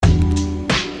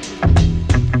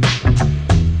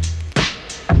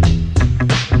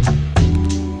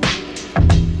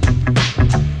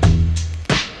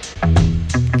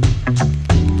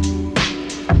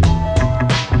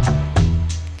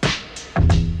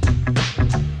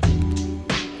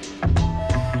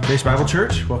Grace Bible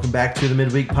Church, welcome back to the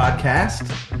Midweek Podcast.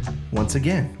 Once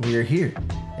again, we are here,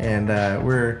 and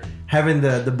we're having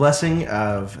the blessing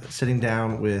of sitting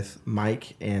down with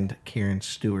Mike and Karen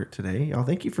Stewart today. Y'all,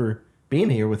 thank you for being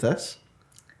here with us.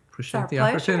 Appreciate the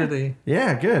opportunity.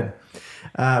 Yeah, good.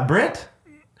 Brent,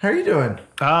 how are you doing?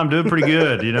 I'm doing pretty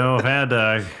good. You know, I've had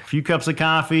a few cups of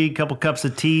coffee, a couple cups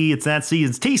of tea. It's that season.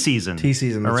 It's tea season. Tea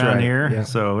season, that's around right. here. Yeah.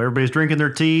 So everybody's drinking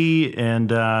their tea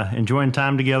and enjoying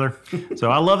time together. So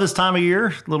I love this time of year.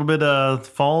 A little bit of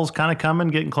fall's kind of coming,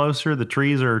 getting closer. The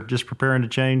trees are just preparing to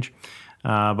change.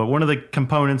 But one of the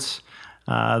components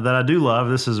that I do love,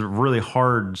 this is a really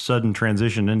hard, sudden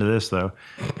transition into this, though,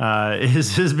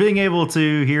 is being able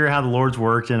to hear how the Lord's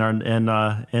worked in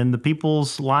the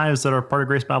people's lives that are part of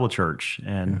Grace Bible Church.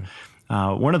 And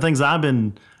one of the things I've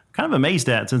been kind of amazed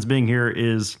at since being here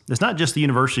is it's not just the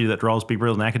university that draws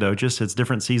people to Nacogdoches, it's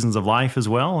different seasons of life as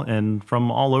well, and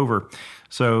from all over.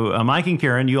 So Mike and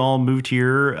Karen, you all moved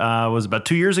here, was about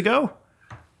 2 years ago?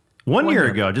 One year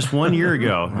ago, just 1 year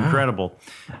ago. Wow. Incredible.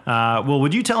 Well,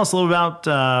 would you tell us a little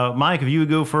about, Mike, if you would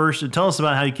go first, and tell us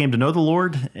about how you came to know the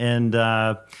Lord, and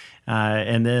then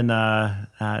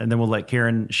we'll let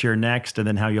Karen share next, and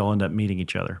then how you all end up meeting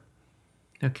each other.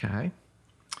 Okay.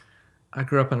 I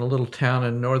grew up in a little town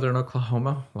in northern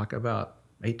Oklahoma, like about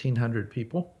 1,800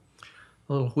 people,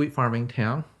 a little wheat farming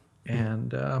town.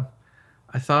 And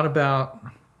I thought about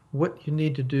what you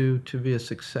need to do to be a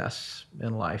success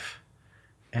in life.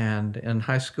 And in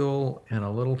high school, in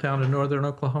a little town in northern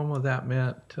Oklahoma, that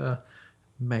meant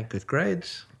make good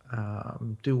grades,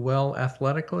 do well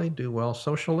athletically, do well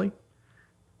socially.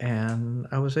 And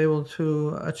I was able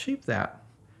to achieve that.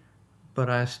 But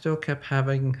I still kept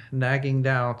having nagging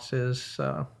doubts. Is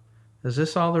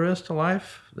this all there is to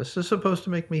life? This is supposed to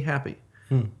make me happy.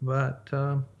 But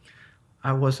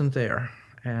I wasn't there.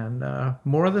 And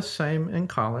more of the same in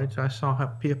college. I saw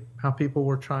how people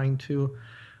were trying to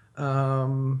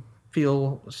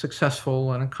feel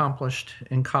successful and accomplished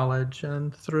in college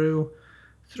and through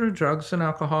drugs and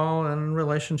alcohol and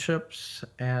relationships,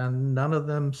 and none of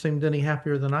them seemed any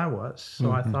happier than I was.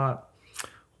 So I thought,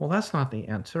 well, that's not the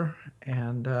answer.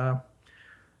 And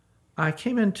I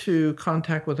came into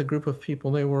contact with a group of people.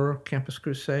 They were Campus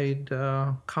Crusade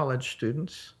college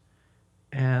students,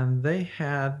 and they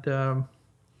had a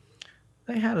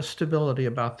stability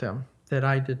about them that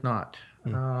I did not.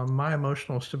 My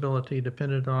emotional stability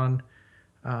depended on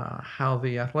how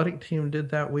the athletic team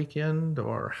did that weekend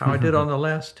or how I did on the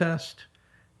last test,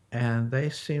 and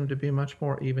they seemed to be much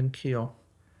more even keel.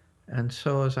 And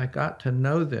so as I got to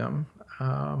know them,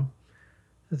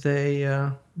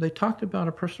 they talked about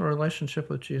a personal relationship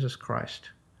with Jesus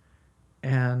Christ.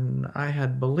 And I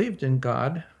had believed in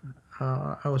God.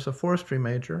 I was a forestry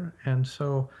major, and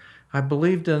so I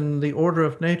believed in the order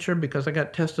of nature because I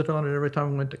got tested on it every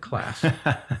time we went to class.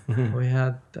 We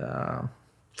had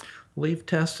leaf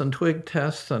tests and twig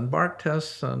tests and bark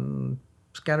tests and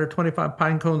scatter 25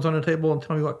 pine cones on a table and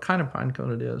tell me what kind of pine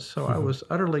cone it is. So I was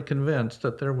utterly convinced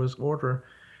that there was order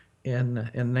in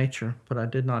nature, but I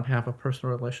did not have a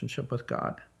personal relationship with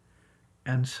God.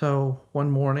 And so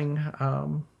one morning,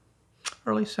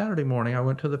 early Saturday morning, I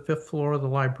went to the 5th floor of the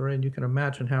library, and you can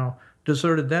imagine how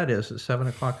deserted that is at 7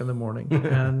 o'clock in the morning.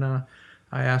 And I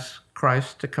asked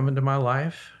Christ to come into my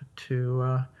life,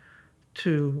 to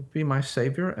be my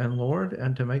Savior and Lord,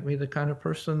 and to make me the kind of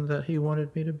person that He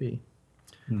wanted me to be.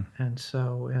 And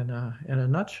so, in a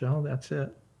nutshell, that's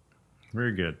it.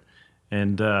 Very good.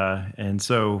 And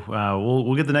so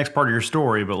we'll get the next part of your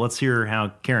story, but let's hear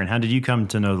Karen, how did you come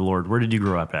to know the Lord? Where did you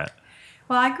grow up at?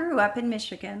 Well, I grew up in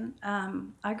Michigan.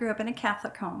 I grew up in a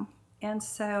Catholic home, and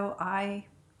so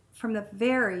from the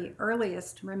very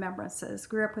earliest remembrances,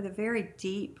 grew up with a very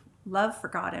deep love for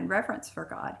God and reverence for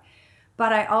God.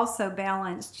 But I also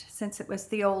balanced, since it was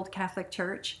the old Catholic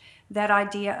Church, that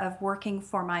idea of working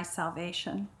for my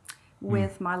salvation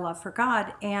with my love for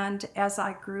God. And as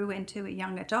I grew into a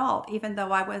young adult, even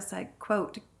though I was a,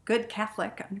 quote, good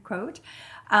Catholic, unquote,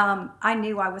 I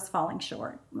knew I was falling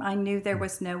short. I knew there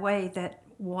was no way that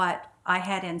what I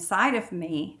had inside of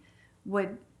me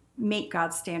would meet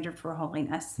God's standard for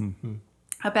holiness.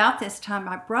 About this time,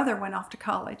 my brother went off to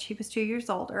college. He was 2 years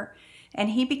older, and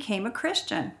he became a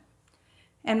Christian.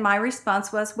 And my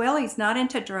response was, well, he's not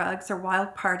into drugs or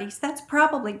wild parties. That's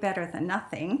probably better than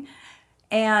nothing.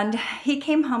 And he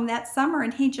came home that summer,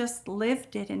 and he just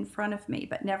lived it in front of me,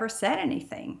 but never said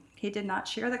anything. He did not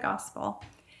share the gospel.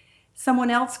 Someone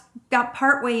else got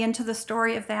partway into the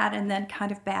story of that and then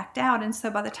kind of backed out. And so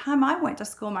by the time I went to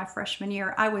school my freshman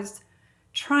year, I was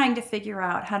trying to figure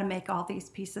out how to make all these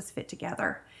pieces fit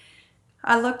together.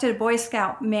 I looked at a Boy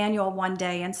Scout manual one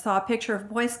day and saw a picture of a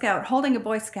Boy Scout holding a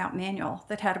Boy Scout manual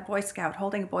that had a Boy Scout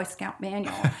holding a Boy Scout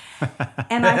manual.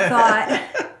 And I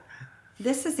thought,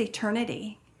 this is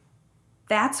eternity.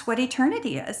 That's what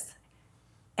eternity is.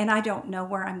 And I don't know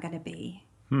where I'm going to be.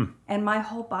 And my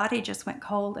whole body just went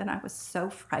cold, and I was so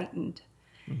frightened.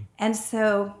 And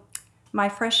so my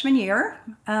freshman year,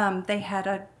 they had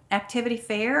an activity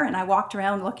fair, and I walked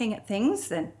around looking at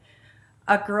things, and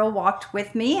a girl walked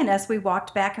with me, and as we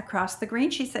walked back across the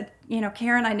green, she said,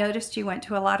 Karen, I noticed you went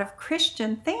to a lot of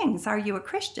Christian things. Are you a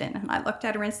Christian? And I looked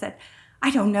at her and said, I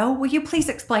don't know. Will you please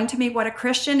explain to me what a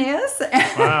Christian is?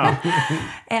 Wow.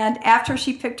 And after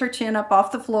she picked her chin up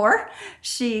off the floor,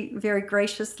 she very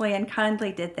graciously and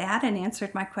kindly did that and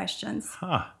answered my questions.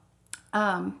 Huh.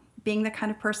 Being the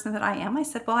kind of person that I am, I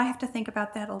said, well, I have to think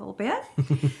about that a little bit.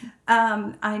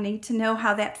 I need to know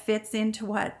how that fits into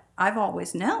what I've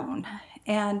always known.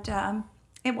 And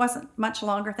it wasn't much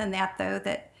longer than that, though,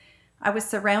 that I was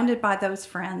surrounded by those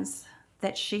friends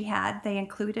that she had. They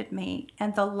included me,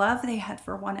 and the love they had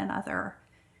for one another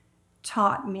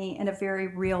taught me in a very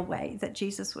real way that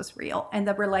Jesus was real, and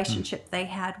the relationship they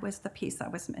had was the piece I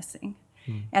was missing.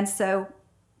 And so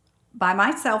by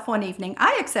myself one evening,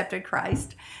 I accepted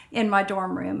Christ in my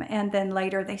dorm room, and then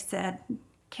later they said,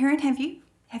 Karen, have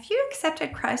you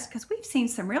accepted Christ? Because we've seen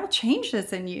some real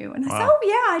changes in you. And I said, oh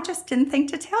yeah, I just didn't think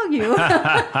to tell you.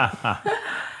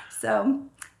 So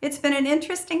it's been an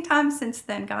interesting time since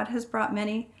then. God has brought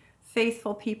many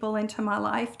faithful people into my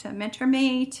life to mentor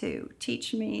me, to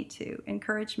teach me, to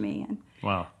encourage me. And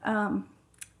Wow.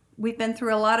 We've been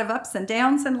through a lot of ups and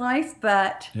downs in life,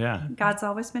 but Yeah. God's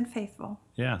always been faithful.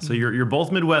 Yeah. So you're both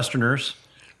Midwesterners.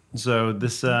 So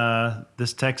this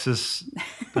Texas,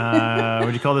 what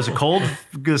do you call this?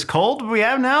 This cold we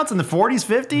have now? It's in the 40s,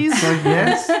 50s? So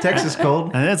yes, Texas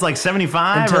cold. And it's like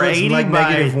 75 Until or it's 80 like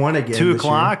by -1 again 2 this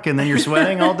o'clock, and then you're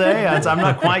sweating all day. I'm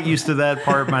not quite used to that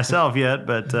part myself yet,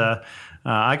 but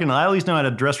I at least know how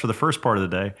to dress for the first part of the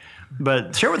day.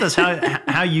 But share with us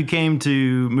how you came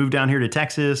to move down here to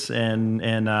Texas,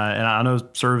 and I know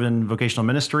serve in vocational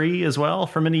ministry as well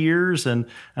for many years. And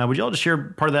would you all just share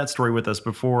part of that story with us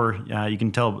before you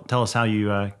can tell us how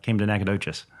you came to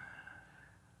Nacogdoches?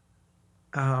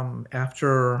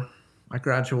 After I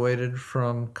graduated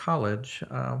from college,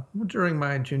 during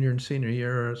my junior and senior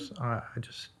years, I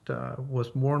just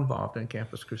was more involved in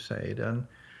Campus Crusade. And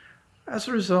as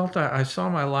a result, I saw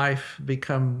my life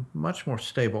become much more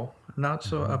stable, not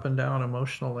so up and down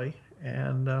emotionally.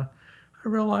 And I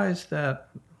realized that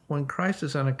when Christ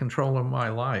is in control of my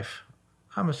life,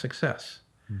 I'm a success.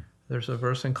 There's a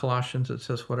verse in Colossians that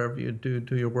says, whatever you do,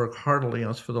 do your work heartily,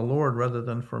 and it's for the Lord rather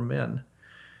than for men.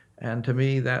 And to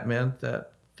me, that meant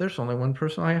that there's only one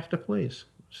person I have to please.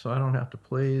 So I don't have to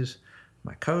please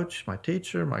my coach, my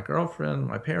teacher, my girlfriend,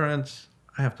 my parents.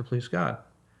 I have to please God.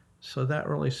 So that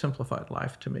really simplified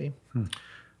life to me.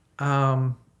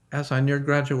 As I neared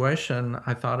graduation,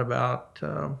 I thought about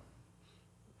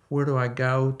where do I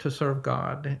go to serve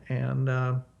God? And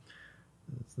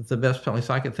the best place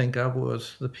I could think of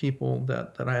was the people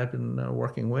that I had been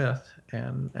working with.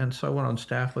 And so I went on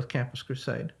staff with Campus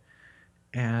Crusade.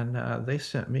 And they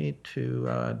sent me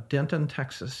to Denton,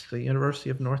 Texas, the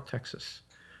University of North Texas.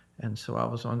 And so I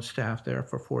was on staff there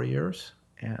for 4 years.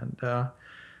 And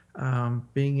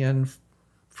being in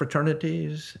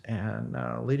fraternities and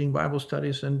leading Bible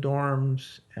studies in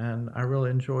dorms, and I really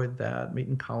enjoyed that,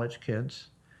 meeting college kids.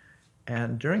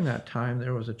 And during that time,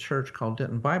 there was a church called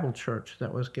Denton Bible Church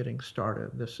that was getting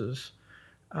started. This is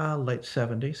late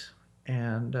 70s.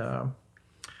 And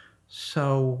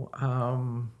so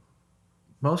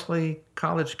mostly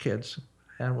college kids,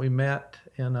 and we met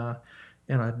in a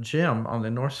gym on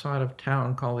the north side of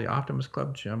town called the Optimus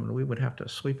Club Gym, and we would have to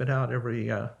sweep it out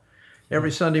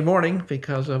every Sunday morning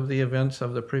because of the events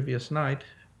of the previous night,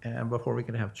 and before we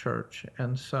could have church.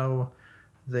 And so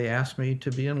they asked me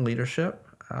to be in leadership,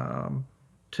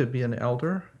 to be an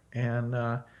elder, and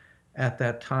at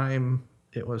that time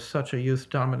it was such a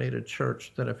youth-dominated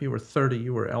church that if you were 30,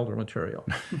 you were elder material.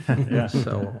 Yeah.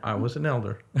 So I was an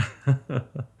elder.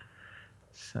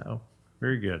 So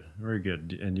Very good, very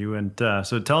good. And you went.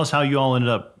 So tell us how you all ended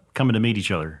up coming to meet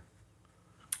each other.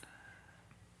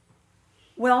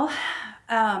 Well,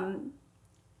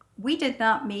 we did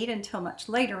not meet until much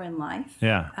later in life.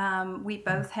 Yeah. We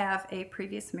both have a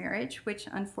previous marriage, which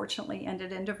unfortunately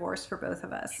ended in divorce for both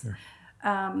of us. Sure.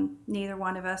 Neither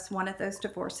one of us wanted those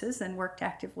divorces and worked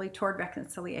actively toward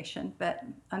reconciliation, but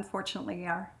unfortunately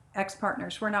our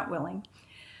ex-partners were not willing.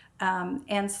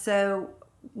 And so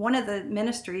one of the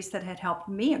ministries that had helped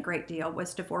me a great deal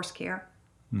was divorce care.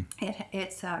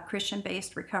 It's a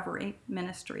Christian-based recovery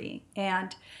ministry.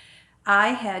 And I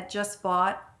had just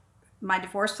bought, my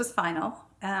divorce was final,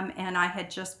 and I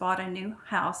had just bought a new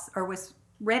house, or was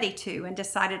ready to, and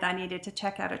decided I needed to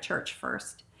check out a church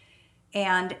first.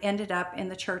 And ended up in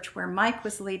the church where Mike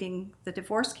was leading the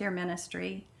divorce care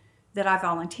ministry that I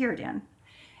volunteered in.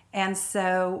 And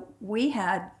so we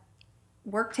had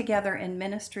worked together in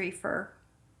ministry for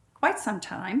quite some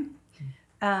time,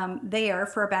 there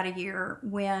for about a year,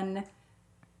 when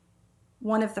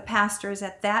one of the pastors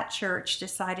at that church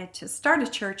decided to start a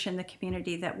church in the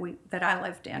community that I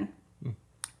lived in.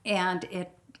 And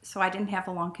so I didn't have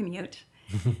a long commute.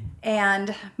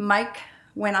 And Mike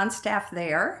went on staff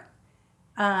there.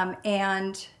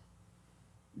 And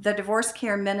the divorce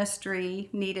care ministry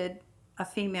needed a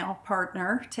female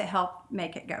partner to help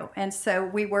make it go. And so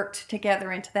we worked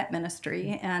together into that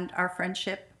ministry, and our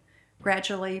friendship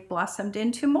gradually blossomed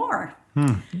into more.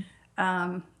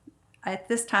 At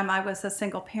this time, I was a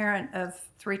single parent of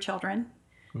 3 children.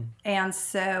 And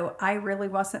so I really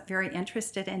wasn't very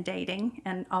interested in dating,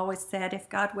 and always said if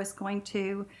God was going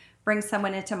to bring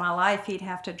someone into my life, he'd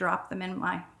have to drop them in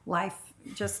my life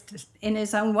just in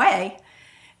his own way.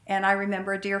 And I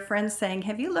remember a dear friend saying,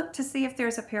 have you looked to see if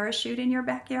there's a parachute in your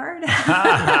backyard?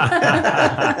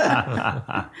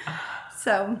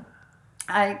 So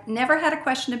I never had a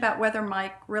question about whether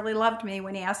Mike really loved me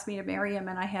when he asked me to marry him,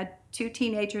 and I had 2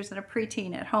 teenagers and a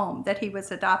preteen at home that he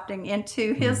was adopting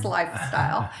into his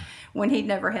lifestyle when he'd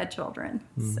never had children.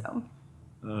 So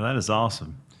that is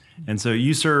awesome. And so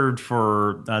you served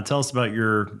for, tell us about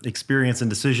your experience and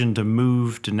decision to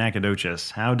move to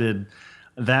Nacogdoches. How did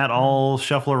that all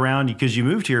shuffle around? Because you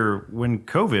moved here when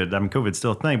COVID, I mean, COVID's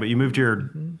still a thing, but you moved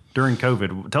here during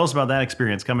COVID. Tell us about that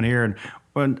experience coming here. And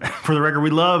for the record,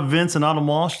 we love Vince and Autumn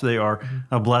Walsh. They are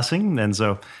a blessing. And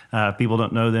so if people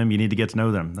don't know them, you need to get to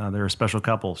know them. They're a special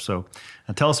couple. So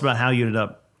tell us about how you ended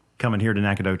up coming here to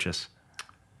Nacogdoches.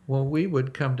 Well, we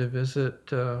would come to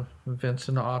visit Vince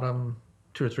and Autumn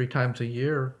 2 or 3 times a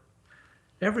year,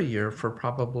 every year for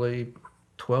probably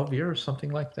 12 years, something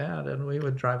like that. And we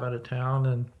would drive out of town,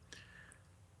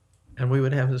 and we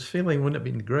would have this feeling, wouldn't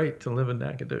it be great to live in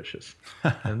Nacogdoches?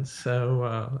 And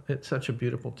so it's such a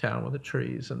beautiful town with the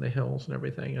trees and the hills and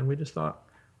everything. And we just thought,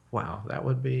 wow, that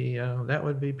would be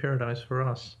paradise for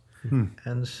us.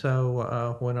 And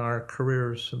so when our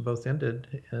careers both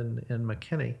ended in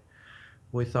McKinney,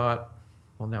 we thought,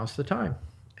 well, now's the time.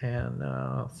 And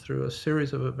through a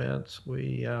series of events,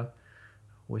 we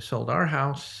sold our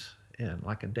house in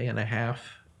like a day and a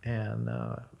half, and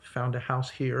found a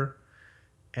house here.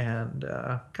 And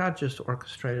God just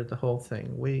orchestrated the whole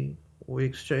thing. We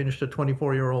exchanged a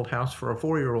 24-year-old house for a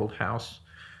 4-year-old house,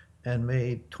 and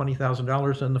made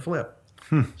 $20,000 in the flip.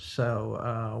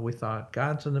 So we thought,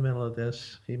 God's in the middle of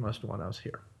this. He must want us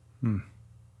here.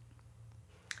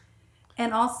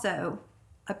 And also,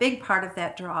 a big part of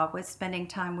that draw was spending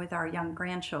time with our young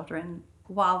grandchildren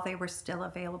while they were still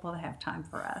available to have time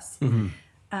for us.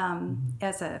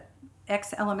 As an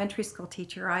ex-elementary school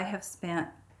teacher, I have spent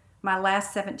my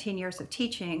last 17 years of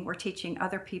teaching were teaching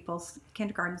other people's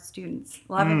kindergarten students,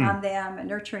 loving on them and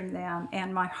nurturing them.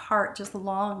 And my heart just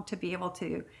longed to be able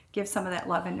to give some of that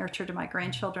love and nurture to my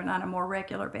grandchildren on a more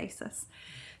regular basis.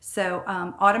 So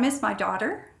Autumn is my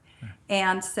daughter.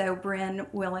 And so Bryn,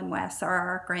 Will, and Wes are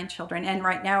our grandchildren, and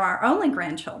right now our only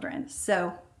grandchildren.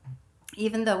 So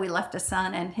even though we left a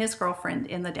son and his girlfriend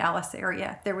in the Dallas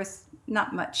area, there was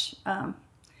not much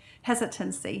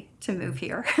hesitancy to move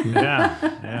here.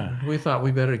 Yeah. We thought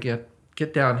we better get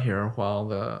down here while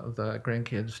the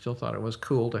grandkids still thought it was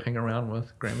cool to hang around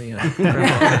with Grammy and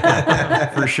Grandma.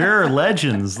 For sure,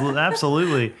 legends,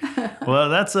 absolutely. Well,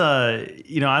 that's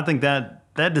I think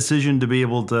that decision to be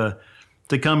able to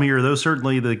come here, though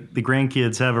certainly the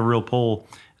grandkids have a real pull.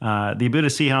 The ability to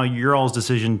see how your all's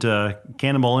decision to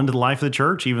cannonball into the life of the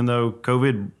church, even though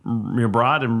COVID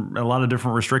brought and a lot of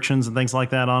different restrictions and things like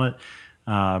that on it.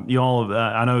 You all,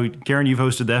 I know, Karen, you've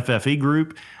hosted the FFE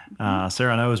group.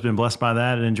 Sarah, I know, has been blessed by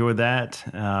that and enjoyed that.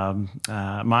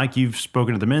 Mike, you've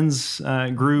spoken to the men's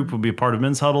group, will be a part of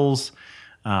men's huddles.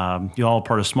 You all are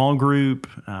part of small group.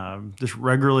 Just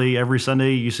regularly every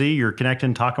Sunday you're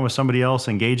connecting, talking with somebody else,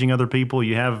 engaging other people.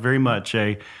 You have very much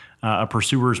a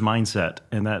pursuer's mindset,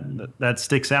 and that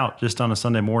sticks out just on a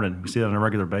Sunday morning. We see that on a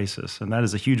regular basis, and that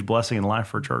is a huge blessing in life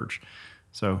for a church.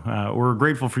 So we're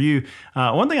grateful for you.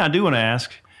 One thing I do want to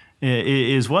ask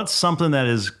is what's something that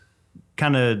is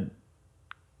kind of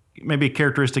maybe a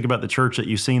characteristic about the church that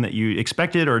you've seen that you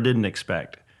expected or didn't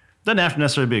expect? Doesn't have to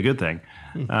necessarily be a good thing.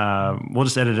 We'll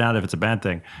just edit it out if it's a bad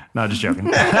thing. No, just joking.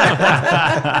 Well,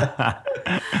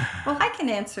 I can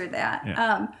answer that.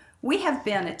 Yeah. we have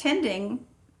been attending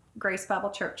Grace Bible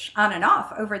Church on and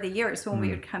off over the years when we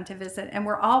would come to visit, and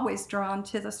we're always drawn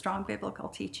to the strong biblical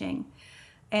teaching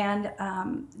and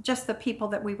just the people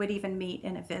that we would even meet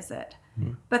in a visit.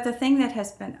 But the thing that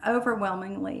has been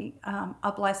overwhelmingly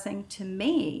a blessing to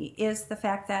me is the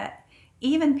fact that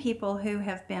even people who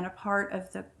have been a part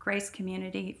of the Grace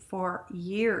community for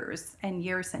years and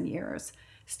years and years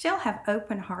still have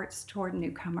open hearts toward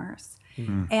newcomers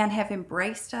and have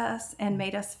embraced us and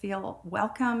made us feel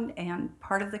welcomed and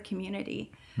part of the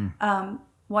community.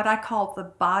 What I call the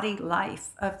body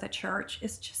life of the church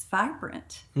is just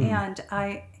vibrant. And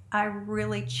I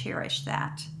really cherish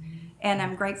that. And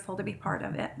I'm grateful to be part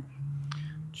of it.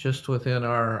 Just within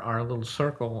our little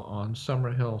circle on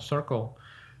Summerhill Circle,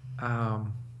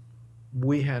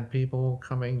 we had people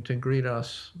coming to greet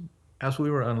us as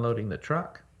we were unloading the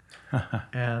truck.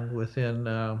 And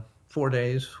within 4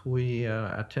 days, we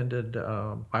attended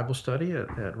Bible study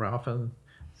at Ralph and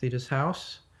Theta's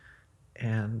house.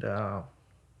 And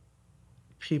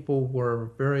people were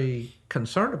very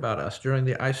concerned about us during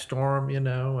the ice storm,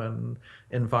 and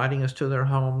inviting us to their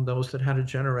home, those that had a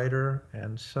generator.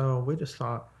 And so we just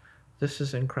thought, this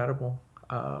is incredible.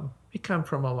 We come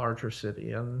from a larger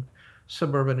city and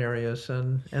suburban areas,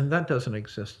 and that doesn't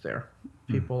exist there.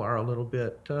 People are a little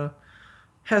bit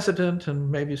hesitant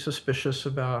and maybe suspicious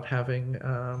about having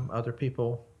other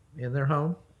people in their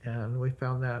home, and we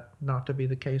found that not to be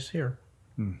the case here.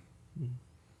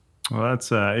 Well,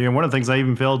 that's one of the things I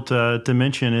even failed to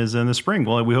mention is in the spring.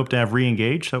 Well, we hope to have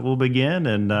Re-Engage that will begin,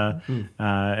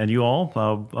 and you all,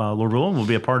 Lord willing, will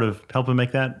be a part of helping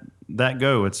make that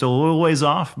go. It's still a little ways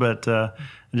off, but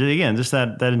again, just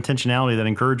that intentionality, that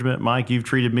encouragement. Mike, you've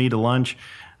treated me to lunch.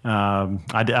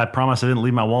 I promise I didn't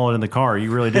leave my wallet in the car.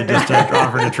 You really did just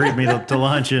offer to treat me to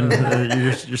lunch, and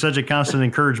you're such a constant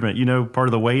encouragement. Part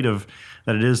of the weight of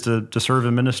that it is to serve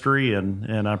in ministry,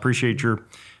 and I appreciate your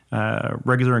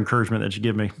regular encouragement that you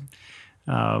give me.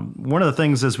 One of the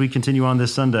things as we continue on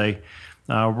this Sunday,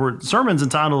 sermon's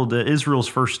entitled Israel's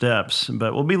First Steps,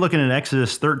 but we'll be looking at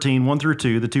Exodus 13, 1 through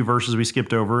 2, the two verses we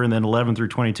skipped over, and then 11 through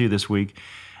 22 this week.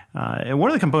 And one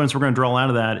of the components we're going to draw out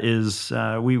of that is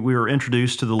we were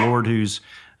introduced to the Lord who's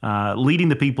leading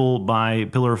the people by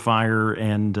pillar of fire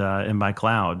and by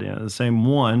cloud. The same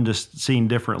one, just seen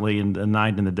differently in the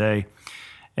night and the day.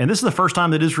 And this is the first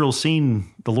time that Israel's seen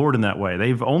the Lord in that way.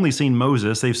 They've only seen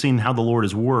Moses. They've seen how the Lord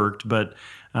has worked, but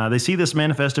they see this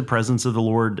manifested presence of the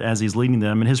Lord as he's leading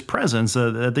them. And his presence,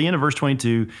 at the end of verse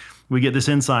 22, we get this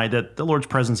insight that the Lord's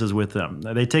presence is with them.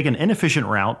 They take an inefficient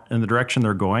route in the direction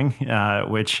they're going,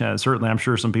 which certainly I'm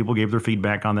sure some people gave their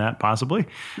feedback on that, possibly.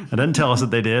 It doesn't tell us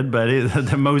that they did,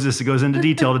 but Moses goes into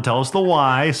detail to tell us the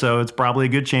why, so it's probably a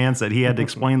good chance that he had to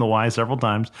explain the why several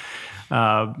times.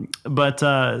 But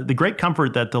the great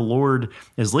comfort that the Lord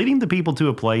is leading the people to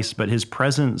a place, but his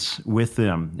presence with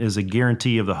them is a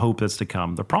guarantee of the hope that's to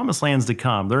come. The promised land's to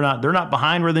come. They're not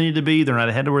behind where they need to be. They're not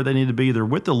ahead of where they need to be. They're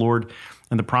with the Lord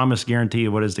and the promised guarantee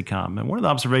of what is to come. And one of the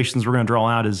observations we're going to draw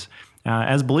out is,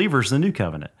 as believers in the new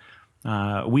covenant,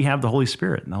 we have the Holy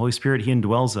Spirit. And the Holy Spirit, he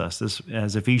indwells us. This,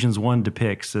 as Ephesians 1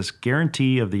 depicts, this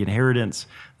guarantee of the inheritance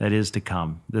that is to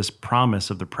come, this promise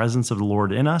of the presence of the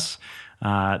Lord in us,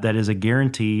 that is a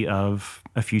guarantee of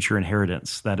a future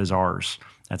inheritance that is ours.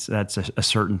 That's a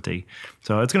certainty.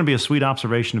 So it's going to be a sweet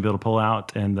observation to be able to pull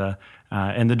out, and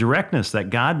the directness that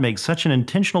God makes such an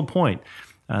intentional point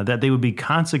that they would be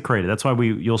consecrated. That's why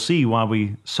you'll see why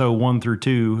we sow 1 through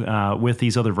 2 with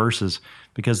these other verses,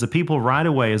 because the people right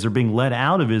away, as they're being led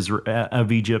out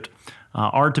of Egypt,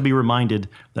 are to be reminded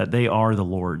that they are the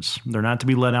Lord's. They're not to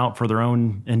be led out for their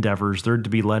own endeavors. They're to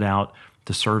be led out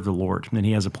to serve the Lord, and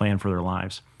he has a plan for their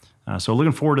lives. So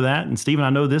looking forward to that. And Stephen, I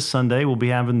know this Sunday we'll be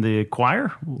having the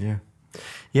choir.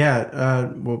 Yeah.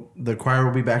 Well, the choir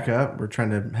will be back up. We're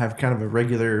trying to have kind of a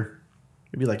regular,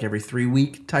 maybe like every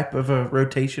 3-week type of a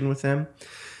rotation with them.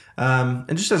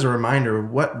 And just as a reminder,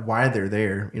 why they're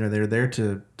there. They're there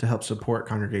to help support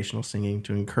congregational singing,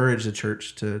 to encourage the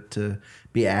church to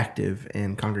be active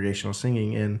in congregational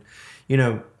singing.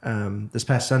 And this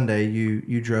past Sunday,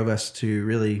 you drove us to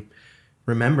really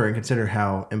remember and consider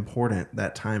how important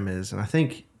that time is. And I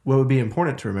think what would be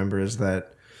important to remember is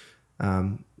that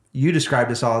you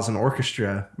described us all as an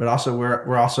orchestra, but also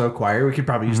we're also a choir. We could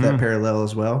probably use that parallel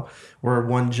as well. We're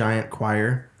one giant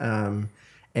choir,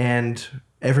 and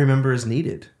every member is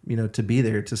needed, to be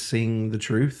there to sing the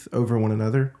truth over one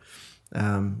another.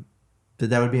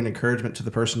 That would be an encouragement to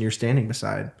the person you're standing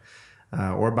beside,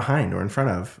 or behind, or in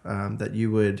front of, that you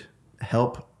would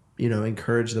help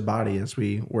encourage the body as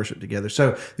we worship together.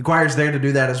 So the choir's there to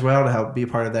do that as well, to help be a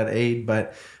part of that aid.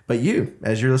 But you,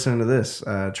 as you're listening to this,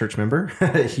 church member,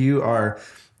 you are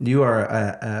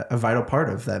a vital part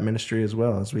of that ministry as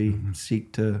well, as we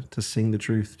seek to sing the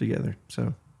truth together.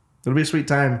 So it'll be a sweet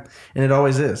time, and it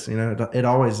always is. It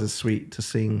always is sweet to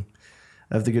sing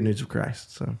of the good news of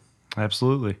Christ. So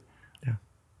Absolutely. yeah.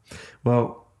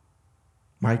 Well,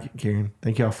 Mike and Karen,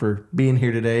 thank y'all for being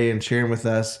here today and sharing with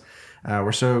us.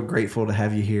 We're so grateful to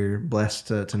have you here. Blessed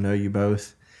to know you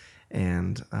both,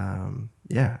 and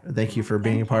thank you for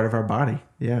being a part of our body.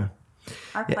 Yeah.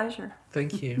 Our pleasure.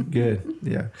 Thank you. Good.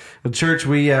 Yeah. Well, church,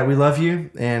 we love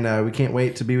you, and we can't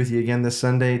wait to be with you again this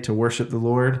Sunday to worship the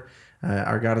Lord.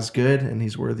 Our God is good, and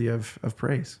He's worthy of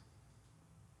praise.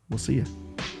 We'll see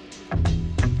you.